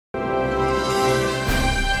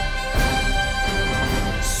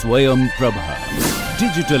Swayam Prabha.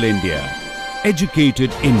 Digital India.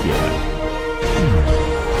 Educated India.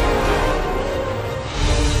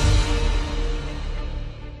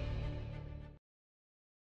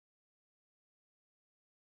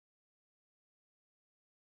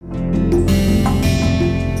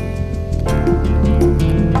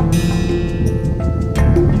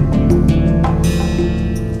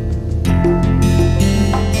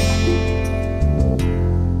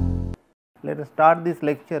 Let us start this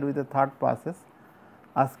lecture with a thought process.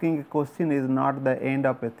 Asking a question is not the end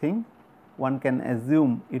of a thing. One can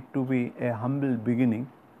assume it to be a humble beginning.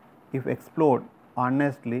 If explored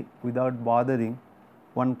honestly without bothering,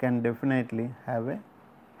 one can definitely have a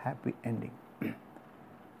happy ending.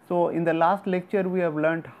 So, in the last lecture we have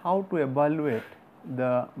learnt how to evaluate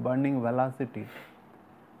the burning velocity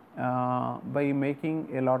by making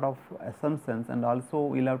a lot of assumptions, and also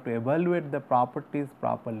we will have to evaluate the properties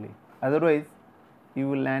properly. Otherwise, you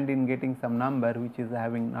will land in getting some number which is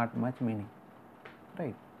having not much meaning,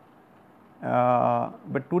 right.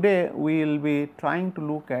 But today we will be trying to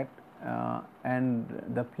look at and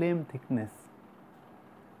the flame thickness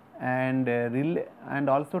and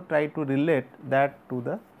also try to relate that to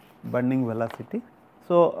the burning velocity.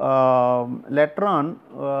 So, later on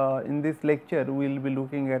in this lecture we will be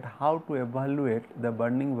looking at how to evaluate the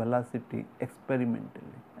burning velocity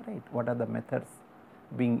experimentally, right. What are the methods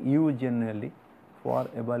being used generally for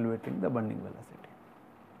evaluating the burning velocity.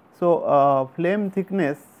 So, flame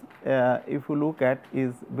thickness if you look at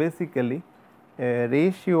is basically a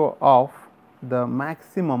ratio of the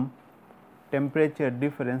maximum temperature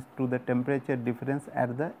difference to the temperature difference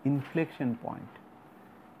at the inflection point.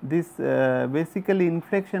 This basically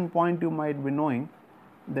inflection point, you might be knowing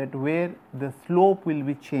that where the slope will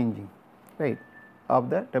be changing, right, of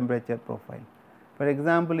the temperature profile. For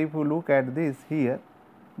example, if you look at this here,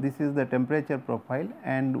 this is the temperature profile,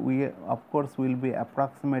 and we of course will be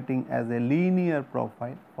approximating as a linear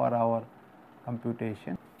profile for our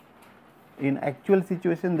computation. In actual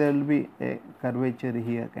situation there will be a curvature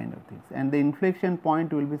here kind of things, and the inflection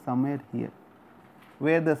point will be somewhere here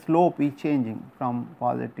where the slope is changing from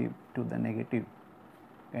positive to the negative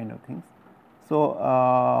kind of things. So,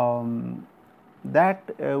 that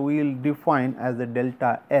we will define as the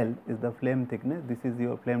delta L is the flame thickness. This is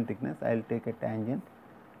your flame thickness. I will take a tangent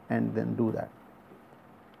and then do that.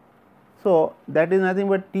 So, that is nothing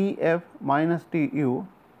but Tf minus Tu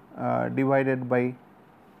divided by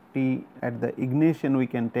T at the ignition, we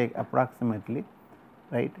can take approximately,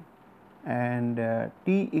 right, and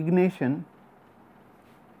T ignition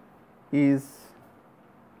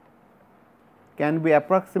can be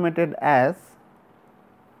approximated as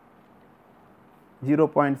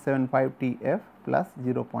 0.75 Tf plus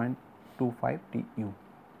 0.25 Tu.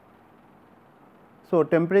 So,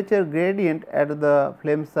 temperature gradient at the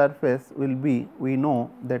flame surface will be, we know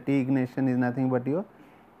that T ignition is nothing but your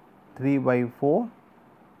 3 by 4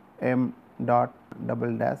 m dot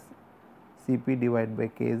double dash Cp divided by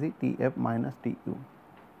Kg Tf minus Tu.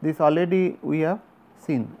 This already we have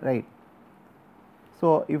seen, right.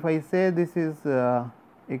 So, if I say this is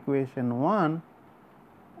equation 1,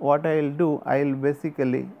 what I will do, I will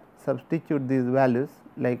basically substitute these values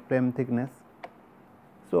like flame thickness.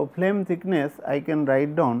 So, flame thickness I can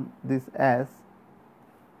write down this as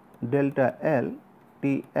delta L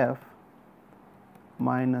Tf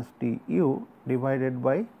minus Tu divided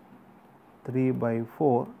by 3 by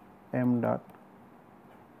 4 m dot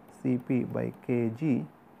Cp by Kg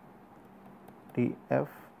Tf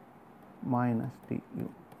minus Tu.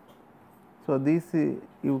 So, this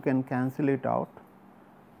you can cancel it out,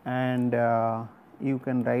 and you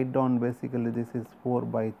can write down basically this is 4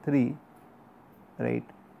 by 3, right,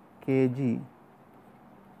 Kg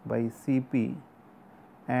by Cp,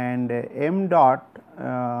 and m dot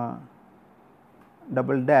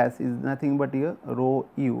double dash is nothing but your rho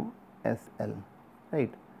u SL,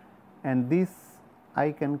 right, and this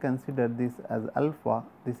I can consider this as alpha.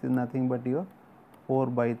 This is nothing but your 4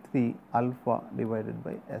 by 3 alpha divided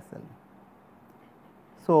by SL.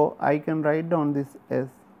 So, I can write down this as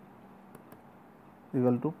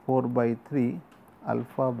equal to 4 by 3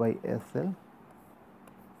 alpha by SL,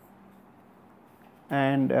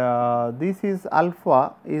 and this is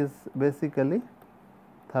alpha is basically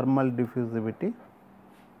thermal diffusivity,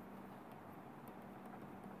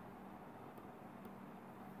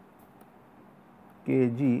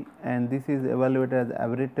 Kg, and this is evaluated as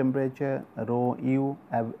average temperature, rho u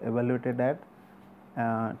evaluated at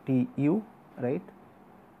Tu, right,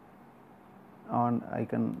 and I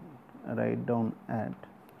can write down at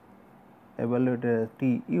evaluated as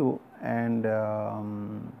Tu, and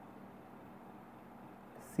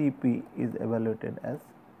Cp is evaluated as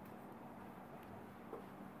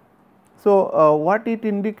So, what it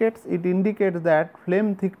indicates? It indicates that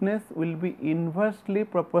flame thickness will be inversely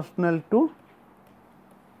proportional to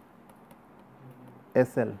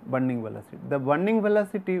SL, burning velocity. The burning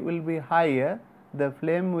velocity will be higher, the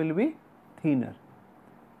flame will be thinner,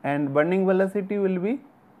 and burning velocity will be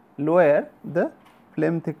lower, the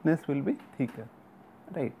flame thickness will be thicker,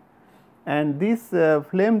 right. And this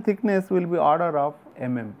flame thickness will be order of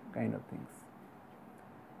mm kind of things.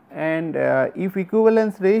 And if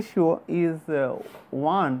equivalence ratio is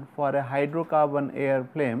 1 for a hydrocarbon air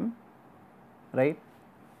flame, right,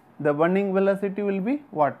 the burning velocity will be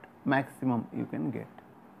what? Maximum you can get.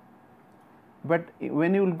 But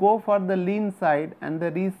when you will go for the lean side and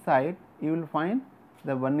the rich side, you will find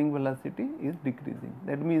the burning velocity is decreasing.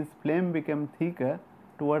 That means flame become thicker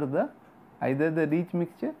towards the either the rich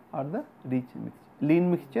mixture or the rich mixture,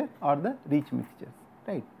 lean mixture or the rich mixtures,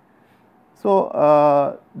 right.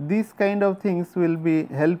 So, these kind of things will be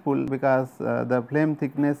helpful because the flame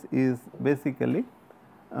thickness is basically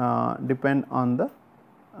depend on the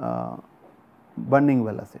burning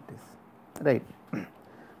velocities, right.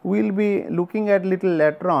 We will be looking at little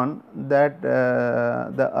later on that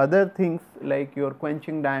the other things like your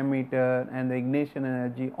quenching diameter and the ignition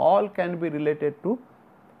energy all can be related to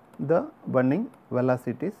the burning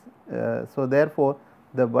velocities. So, therefore,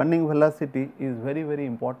 the burning velocity is very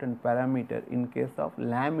important parameter in case of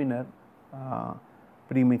laminar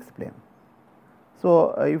premix flame.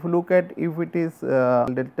 So, if you look at if it is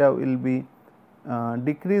delta will be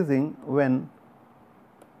decreasing when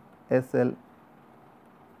SL,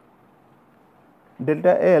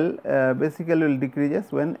 delta L basically will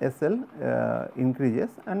decreases when SL increases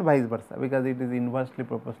and vice versa, because it is inversely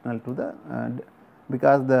proportional to the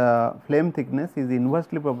because the flame thickness is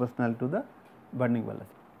inversely proportional to the burning velocity.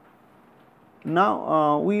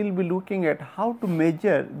 Now, we will be looking at how to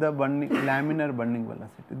measure the laminar burning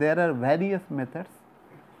velocity. There are various methods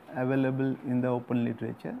available in the open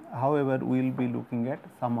literature, however, we will be looking at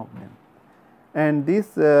some of them. And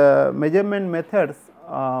these measurement methods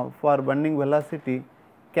for burning velocity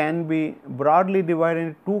can be broadly divided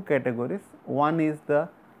into two categories. One is the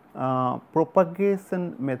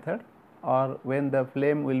propagation method, or when the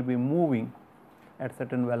flame will be moving at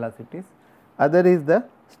certain velocities. Other is the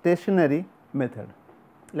stationary method,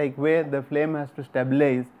 like where the flame has to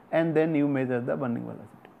stabilize and then you measure the burning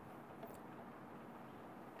velocity.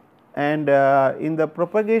 And in the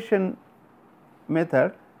propagation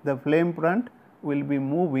method, the flame front will be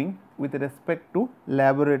moving with respect to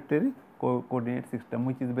laboratory coordinate system,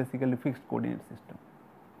 which is basically fixed coordinate system.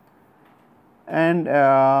 And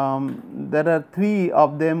there are three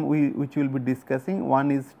of them which we will be discussing.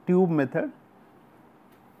 One is tube method,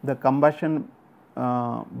 the combustion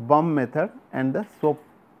bomb method, and the soap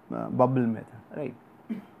bubble method, right.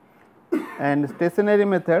 And stationary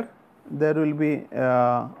method, there will be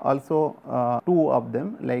also two of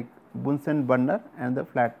them, like Bunsen burner and the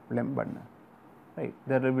flat flame burner, right.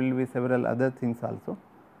 There will be several other things also.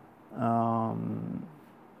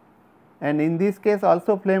 And in this case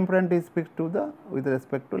also flame front is fixed to the with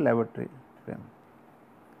respect to laboratory flame.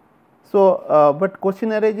 So, but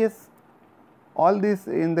question arises, all this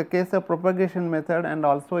in the case of propagation method and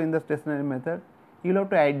also in the stationary method, you will have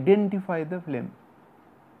to identify the flame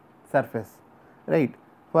surface, right.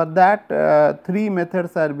 For that three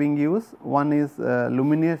methods are being used. One is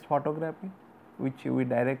luminous photography, which we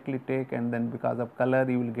directly take, and then because of color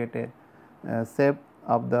you will get a shape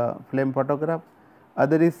of the flame photograph.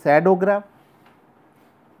 Other is shadowgraph,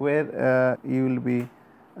 where you will be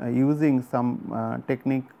using some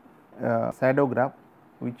technique shadowgraph,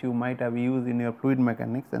 which you might have used in your fluid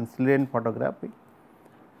mechanics, and Slane photography.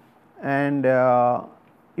 And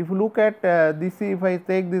if you look at this, if I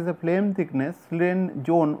take this flame thickness, Slane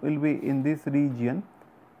zone will be in this region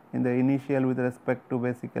in the initial with respect to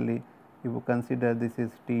basically, if you consider this is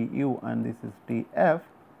Tu and this is Tf,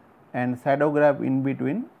 and shadowgraph in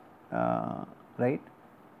between, right,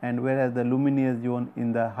 and whereas the luminous zone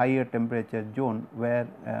in the higher temperature zone where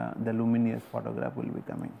the luminous photograph will be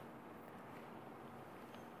coming.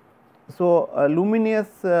 So, luminous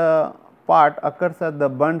part occurs at the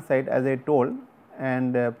burnt side, as I told,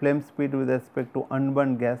 and flame speed with respect to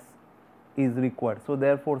unburned gas is required. So,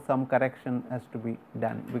 therefore, some correction has to be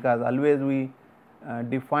done, because always we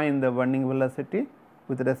define the burning velocity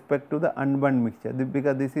with respect to the unburned mixture,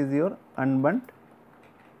 because this is your unburnt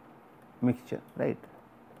mixture, right,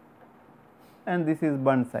 and this is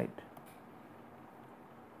burnt side.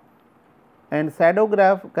 And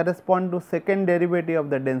shadowgraph correspond to second derivative of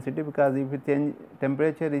the density, because if it change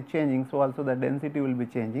temperature is changing, so also the density will be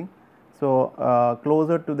changing. So,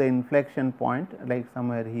 closer to the inflection point, like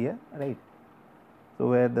somewhere here, right. So,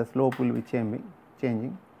 where the slope will be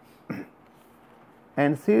changing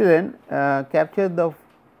and sealant captures the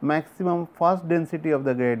maximum first density of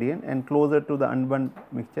the gradient and closer to the unburnt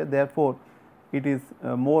mixture. Therefore, it is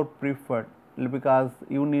more preferred because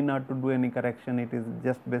you need not to do any correction, it is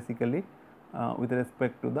just basically with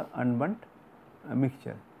respect to the unburnt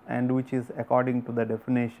mixture, and which is according to the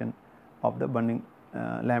definition of the burning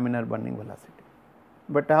laminar burning velocity.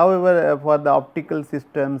 But however, for the optical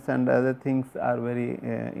systems and other things are very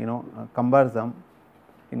cumbersome.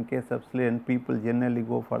 In case of sealant, people generally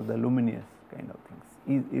go for the luminous kind of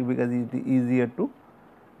things because it is easier to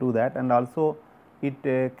do that, and also it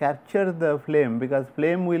captures the flame, because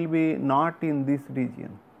flame will be not in this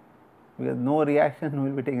region, because no reaction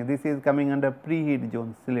will be taken. This is coming under preheat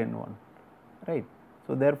zone, sealant one, right.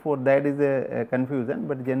 So, therefore, that is a confusion,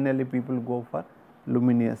 but generally people go for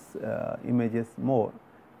luminous images more,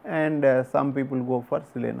 and some people go for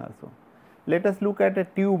sealant also. Let us look at a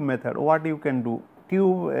tube method. What you can do?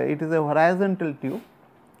 Tube, it is a horizontal tube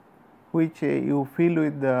which you fill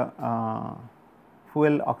with the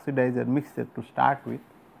fuel oxidizer mixture to start with,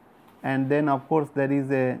 and then of course, there is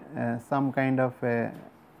a some kind of a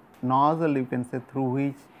nozzle, you can say, through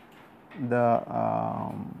which the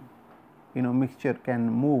mixture can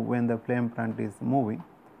move when the flame front is moving,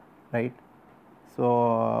 right.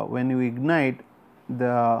 So, when you ignite,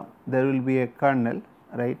 there will be a kernel,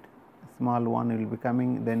 right, small one will be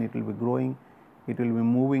coming, then it will be growing, it will be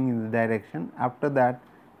moving in the direction. After that,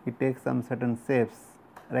 it takes some certain shapes,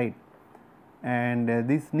 right, and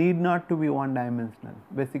this need not to be one dimensional,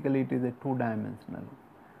 basically it is a two dimensional.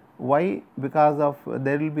 Why? Because of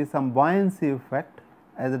there will be some buoyancy effect,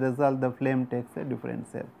 as a result the flame takes a different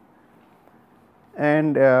shape,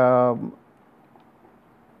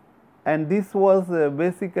 and this was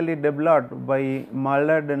basically developed by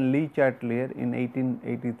Maillard and Lee Chatelier in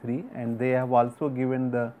 1883, and they have also given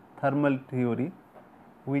the thermal theory,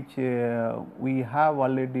 which we have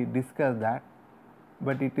already discussed that,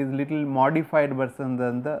 but it is little modified version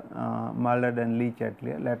than the Maillard and Lee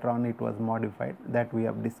Chatelier. Later on it was modified, that we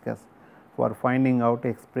have discussed for finding out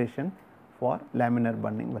expression for laminar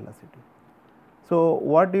burning velocity. So,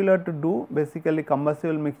 what you will have to do, basically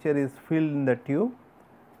combustible mixture is filled in the tube,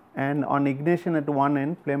 and on ignition at one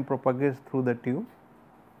end, flame propagates through the tube,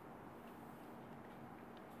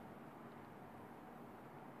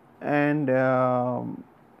 and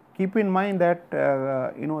keep in mind that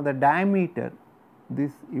the diameter,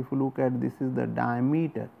 this if you look at, this is the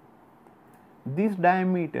diameter, this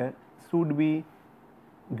diameter should be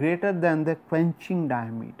greater than the quenching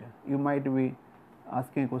diameter. You might be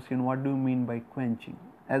asking a question, what do you mean by quenching?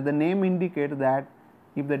 As the name indicates that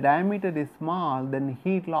if the diameter is small, then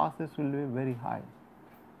heat losses will be very high.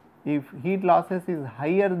 If heat losses is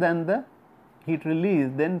higher than the heat release,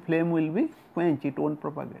 then flame will be quenched, it won't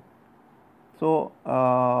propagate. So,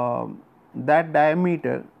 that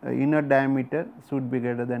diameter, inner diameter should be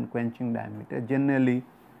greater than quenching diameter. Generally,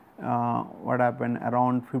 what happen,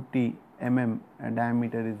 around 50 mm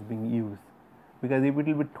diameter is being used, because if it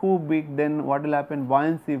will be too big, then what will happen,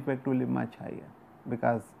 buoyancy effect will be much higher,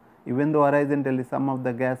 because even though horizontally some of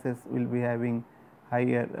the gases will be having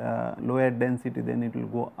higher lower density, then it will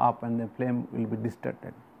go up and the flame will be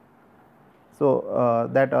distorted. So,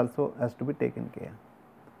 that also has to be taken care.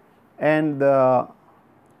 And the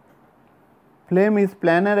flame is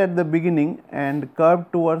planar at the beginning and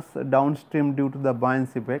curved towards downstream due to the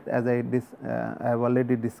buoyancy effect, as I have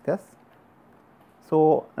already discussed.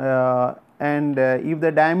 So, if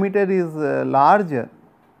the diameter is larger,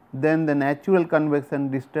 then the natural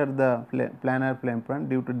convection disturbs the planar flame front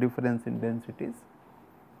due to difference in densities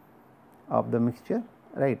of the mixture,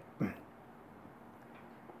 right.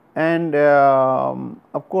 And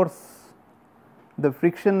of course, the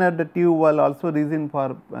friction at the tube wall also reason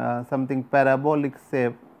for something parabolic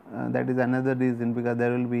shape, that is another reason, because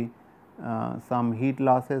there will be some heat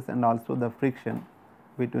losses and also the friction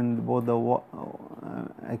between both the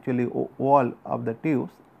actually wall of the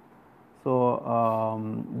tubes. So,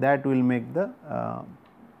 that will make the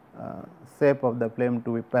shape of the flame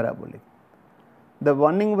to be parabolic. The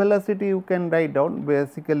burning velocity you can write down,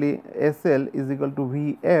 basically SL is equal to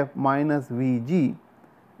Vf minus Vg,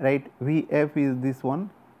 right. Vf is this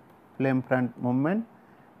one, flame front movement,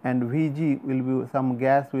 and Vg will be some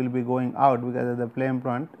gas will be going out, because of the flame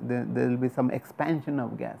front there will be some expansion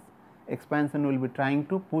of gas. Expansion will be trying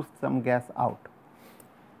to push some gas out,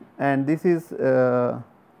 and this is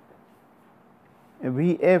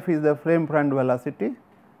Vf is the flame front velocity,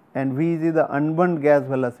 and Vg is the unburnt gas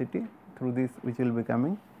velocity through this, which will be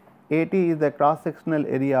coming. At is the cross sectional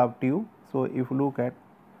area of tube. So, if you look at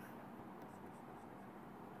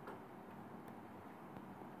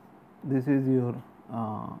this is your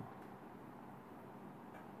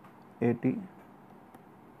AT,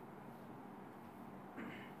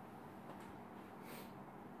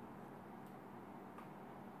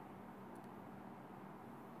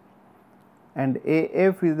 and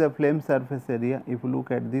AF is the flame surface area. If you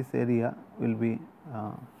look at this area will be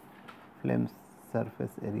flame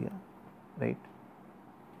surface area, right.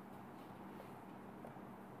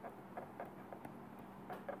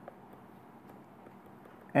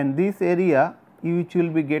 And this area which you will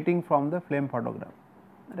be getting from the flame photograph,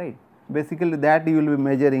 right. Basically that you will be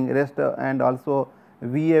measuring rest and also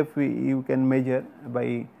VF you can measure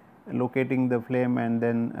by locating the flame and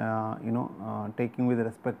then taking with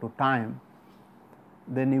respect to time.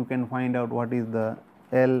 Then you can find out what is the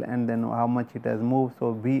L and then how much it has moved.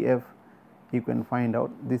 So, VF you can find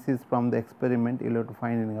out. This is from the experiment, you will have to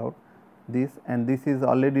find out this, and this is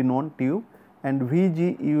already known tube, and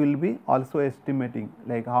VG you will be also estimating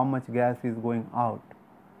like how much gas is going out.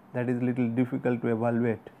 That is little difficult to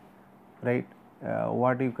evaluate, right.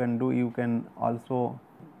 What you can do, you can also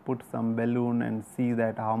put some balloon and see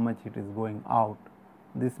that how much it is going out.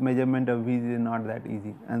 This measurement of VG is not that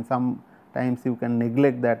easy, and sometimes you can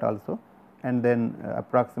neglect that also, and then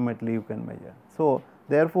approximately you can measure. So,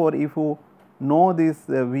 therefore, if you know this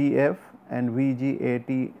VF and VG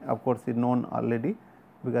AT, of course, is known already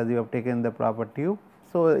because you have taken the proper tube.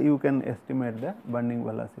 So, you can estimate the burning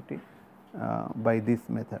velocity by this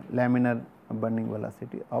method, laminar burning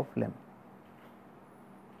velocity of flame.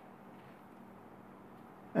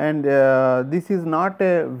 And this is not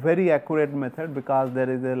a very accurate method because there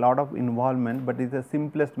is a lot of involvement, but it is the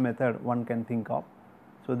simplest method one can think of.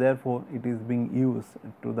 So, therefore, it is being used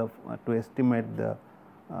to estimate the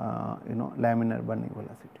laminar burning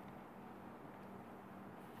velocity.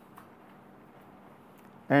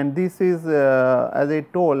 And this is as I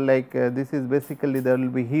told, like this is basically there will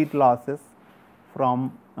be heat losses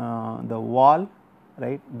from the wall,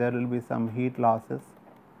 right. There will be some heat losses,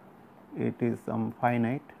 it is some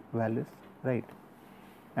finite values, right.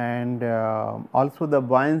 And also the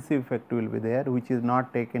buoyancy effect will be there, which is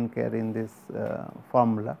not taken care in this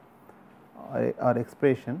formula or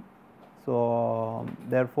expression. So,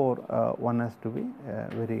 therefore, one has to be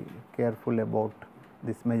very careful about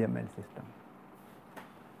this measurement system.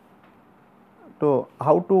 So,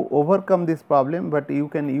 how to overcome this problem, but you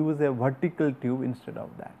can use a vertical tube instead of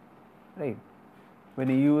that, right. When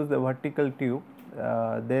you use the vertical tube,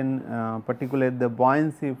 then particularly the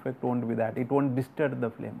buoyancy effect will not be that, it will not disturb the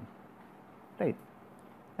flame, right.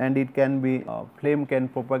 And it can be flame can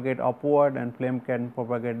propagate upward and flame can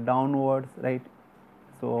propagate downwards, right.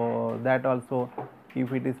 So, that also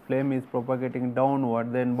if it is flame is propagating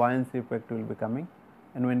downward, then buoyancy effect will be coming,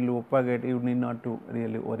 and when you propagate you need not to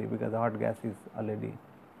really worry because the hot gas is already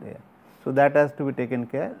there. So, that has to be taken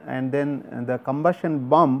care, and then the combustion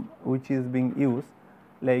bump which is being used,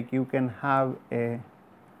 like you can have a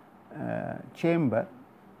chamber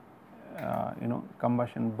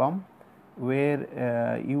combustion bump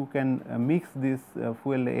where you can mix this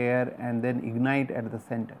fuel air and then ignite at the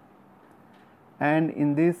center, and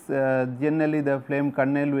in this generally the flame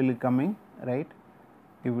kernel will be coming, right,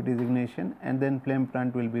 if it is ignition, and then flame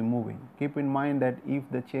front will be moving. Keep in mind that if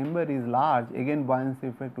the chamber is large, again buoyancy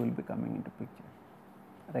effect will be coming into picture,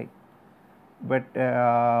 right. But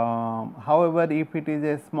however, if it is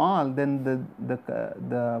a small, then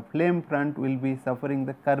the flame front will be suffering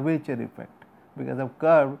the curvature effect, because of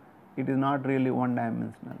curve it is not really one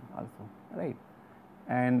dimensional also, right,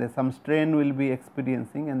 and some strain will be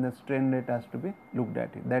experiencing, and the strain rate has to be looked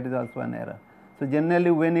at it, that is also an error. So,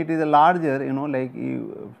 generally when it is a larger, like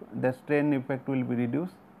the strain effect will be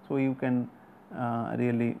reduced. So, you can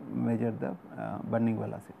really measure the burning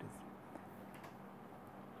velocities.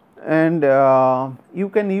 And you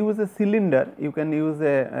can use a cylinder, you can use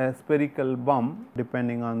a spherical bump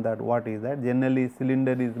depending on that what is that. Generally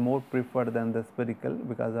cylinder is more preferred than the spherical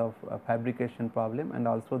because of fabrication problem, and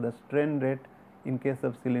also the strain rate in case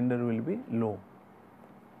of cylinder will be low.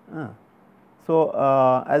 So,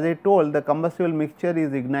 as I told, the combustible mixture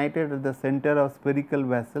is ignited at the center of spherical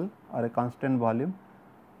vessel or a constant volume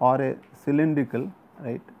or a cylindrical,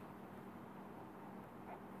 right,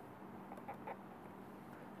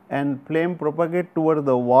 and flame propagate toward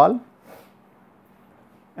the wall,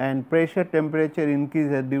 and pressure temperature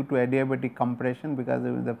increases due to adiabatic compression, because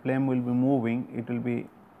the flame will be moving, it will be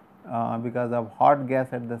because of hot gas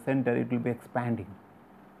at the center, it will be expanding,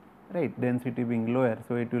 right, density being lower.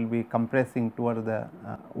 So, it will be compressing toward the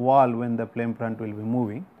wall when the flame front will be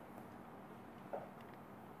moving.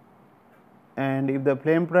 And if the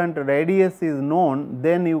flame front radius is known,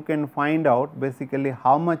 then you can find out basically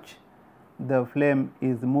how much the flame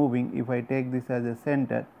is moving. If I take this as a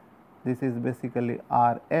center, this is basically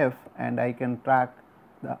RF, and I can track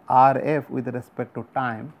the RF with respect to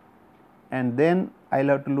time, and then I will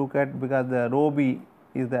have to look at, because the rho b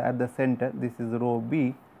is at the center, this is rho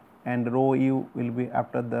b, and rho u will be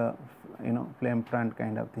after the flame front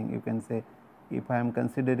kind of thing. You can say, if I am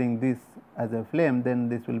considering this as a flame, then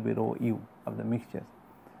this will be rho u of the mixtures.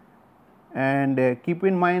 And keep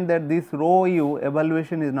in mind that this rho u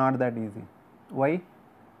evaluation is not that easy. Why?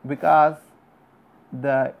 Because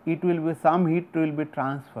it will be, some heat will be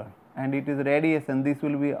transferred, and it is radiation. This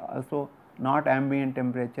will be also not ambient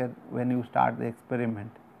temperature when you start the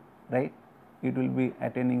experiment, right? It will be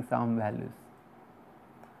attaining some values.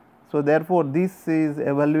 So therefore, this is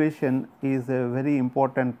evaluation is a very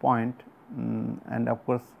important point, and of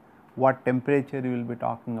course, what temperature you will be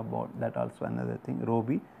talking about, that also another thing. Rho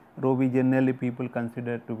b generally people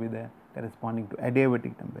consider to be the corresponding to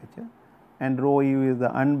adiabatic temperature, and rho u is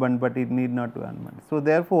the unburned, but it need not to unburned. So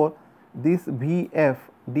therefore, this Vf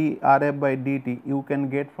dRf by dt you can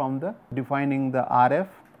get from the defining the Rf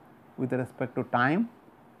with respect to time,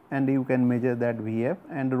 and you can measure that Vf,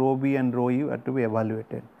 and rho b and rho u are to be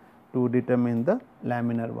evaluated to determine the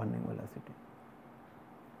laminar burning velocity.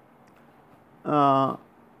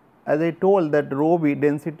 As I told that rho b,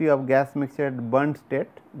 density of gas mixture at burnt state,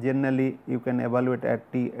 generally you can evaluate at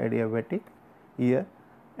T adiabatic here,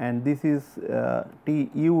 and this is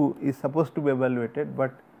Tu is supposed to be evaluated,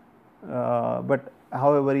 but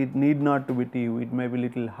however it need not to be Tu, it may be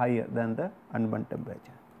little higher than the unburnt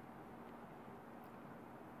temperature.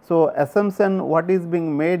 So assumption what is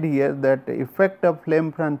being made here, that effect of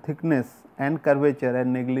flame front thickness and curvature are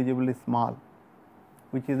negligibly small,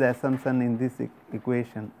 which is the assumption in this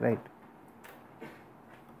equation, right.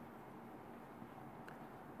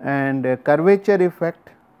 And curvature effect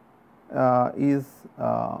is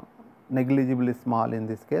negligibly small in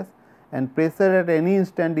this case, and pressure at any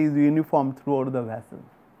instant is uniform throughout the vessel.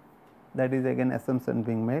 That is again assumption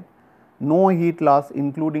being made. No heat loss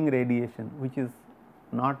including radiation, which is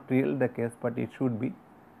not real the case, but it should be,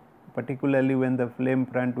 particularly when the flame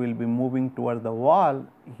front will be moving towards the wall,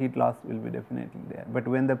 heat loss will be definitely there. But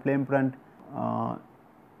when the flame front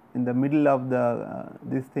in the middle of the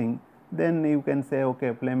this thing, then you can say,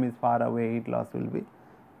 okay, flame is far away, heat loss will be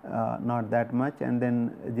not that much, and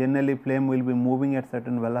then generally flame will be moving at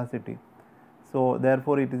certain velocity. So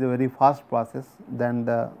therefore, it is a very fast process than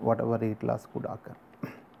the whatever heat loss could occur.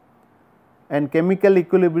 And chemical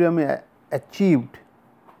equilibrium achieved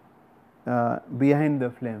behind the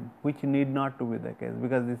flame, which need not to be the case,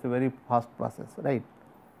 because this is a very fast process, right.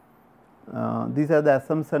 These are the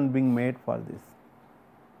assumptions being made for this.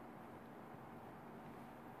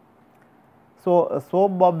 So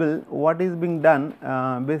soap bubble, what is being done,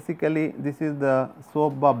 basically this is the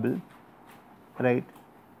soap bubble, right.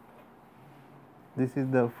 This is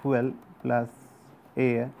the fuel plus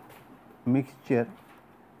air mixture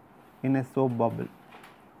in a soap bubble.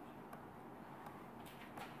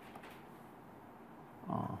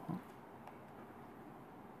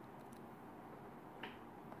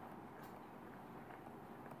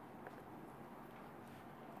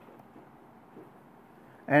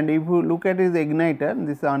 And if you look at his igniter,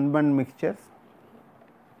 this is unburned mixtures,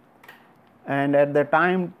 and at the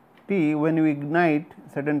time t, when you ignite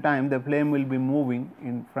certain time, the flame will be moving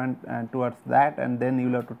in front towards that, and then you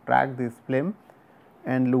will have to track this flame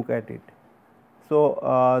and look at it.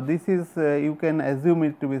 So this is you can assume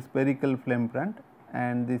it to be spherical flame front,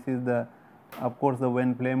 and this is the, of course, the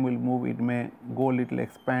when flame will move, it may go little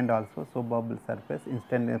expand also. So bubble surface,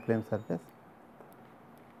 instantaneous flame surface.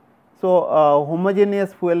 So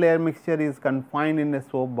homogeneous fuel air mixture is confined in a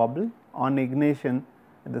soap bubble. On ignition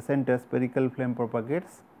at the center, spherical flame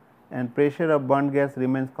propagates, and pressure of burnt gas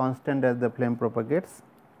remains constant as the flame propagates.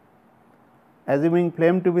 Assuming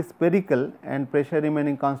flame to be spherical and pressure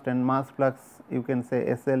remaining constant, mass flux you can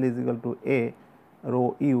say SL is equal to A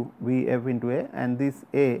rho u Vf into A, and this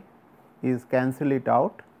A is cancel it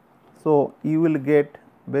out. So you will get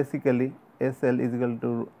basically SL is equal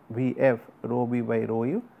to Vf rho b by rho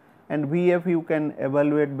u, and Vf you can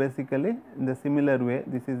evaluate basically in the similar way.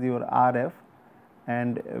 This is your Rf,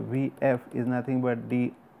 and Vf is nothing but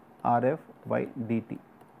dRf by dt. You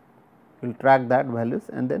will track that values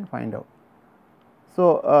and then find out.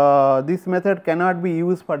 So this method cannot be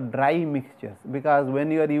used for dry mixtures, because when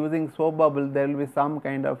you are using soap bubble, there will be some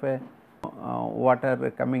kind of a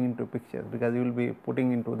water coming into picture, because you will be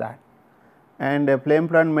putting into that, and a flame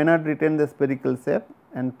front may not retain the spherical shape,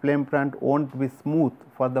 and flame front won't be smooth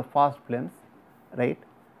for the fast flames, right,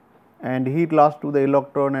 and heat loss to the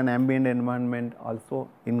electron and ambient environment also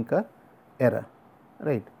incur error,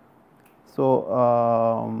 right. So,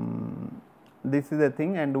 this is the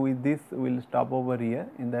thing, and with this we will stop over here.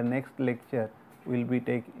 In the next lecture, we will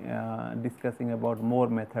be discussing about more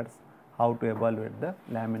methods how to evaluate the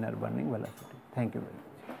laminar burning velocity. Thank you very much.